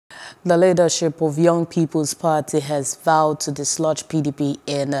The leadership of Young People's Party has vowed to dislodge PDP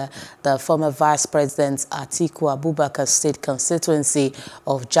in the former Vice President Atiku Abubakar state constituency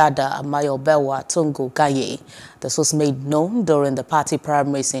of Jada, Mayolbelwa Tongo, Ganye. This was made known during the party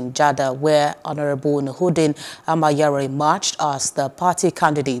primaries in Jada, where Honorable Nahudin Amayare marched as the party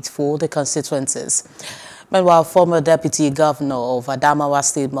candidate for the constituencies. Meanwhile, former Deputy Governor of Adamawa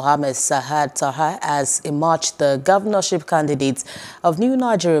State, Mohammed Sahad Taha, has emerged the governorship candidate of New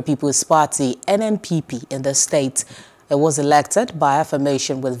Nigeria People's Party, NNPP, in the state. He was elected by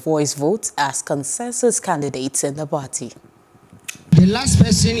affirmation with voice votes as consensus candidate in the party. The last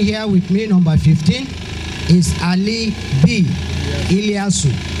person here with me, number 15, is Ali B. Ilyasu.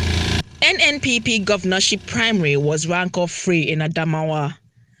 NNPP governorship primary was rank-off free in Adamawa.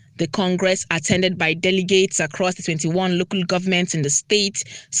 The Congress, attended by delegates across the 21 local governments in the state,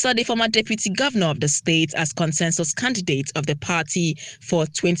 saw the former deputy governor of the state as consensus candidate of the party for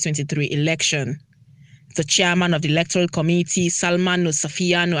 2023 election. The chairman of the electoral committee, Salman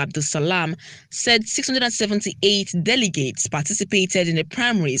Nusafiano Abdul Salam, said 678 delegates participated in the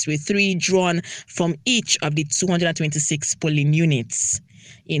primaries, with 3 drawn from each of the 226 polling units.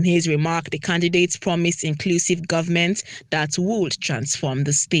 In his remark, the candidates promised inclusive government that would transform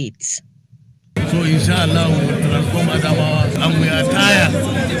the state. So inshallah we will transform Adamawa, and we are tired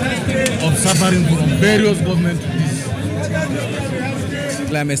of suffering from various governments.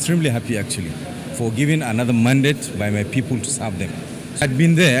 I'm extremely happy actually for giving another mandate by my people to serve them. I've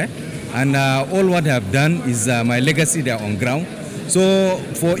been there, and all what I've done is my legacy there on ground. So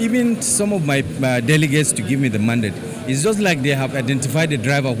for even some of my delegates to give me the mandate, it's just like they have identified a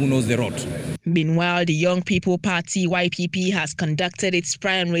driver who knows the road. Meanwhile, the Young People Party, Y.P.P, has conducted its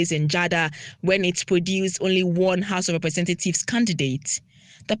primaries in Jada when it produced only one House of Representatives candidate.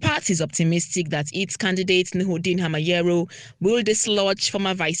 The party is optimistic that its candidate, Nahudin Amayare, will dislodge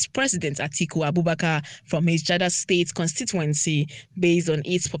former Vice President Atiku Abubakar from his Jada state constituency based on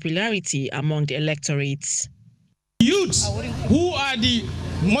its popularity among the electorates. Youths, who are the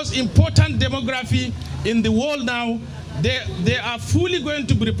most important demography in the world now, they are fully going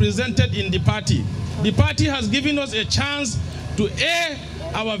to be represented in the party. The party has given us a chance to air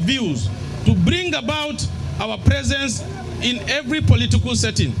our views, to bring about our presence in every political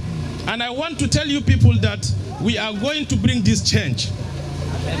setting. And I want to tell you people that we are going to bring this change.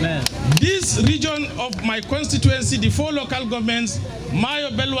 Amen. This region of my constituency, the 4 local governments,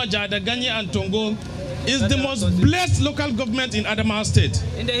 Mayolbelwa, Jada, Ganye and Tongo, is the most blessed local government in Adamawa State.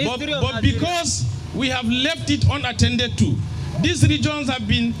 But because we have left it unattended to, these regions have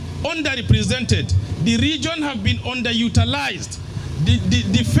been underrepresented. The region have been underutilized.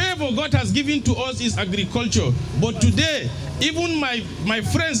 The favor God has given to us is agriculture. But today, even my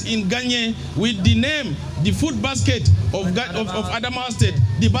friends in Ganye, with the name, the food basket of Adamawa State,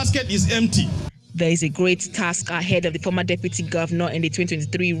 the basket is empty. There is a great task ahead of the former deputy governor in the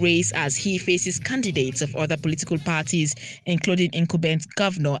 2023 race as he faces candidates of other political parties, including incumbent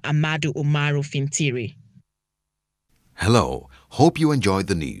Governor Amadu Umaru Fintiri. Hello, hope you enjoyed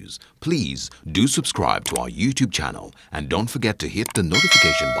the news. Please do subscribe to our YouTube channel and don't forget to hit the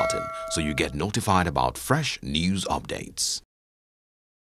notification button so you get notified about fresh news updates.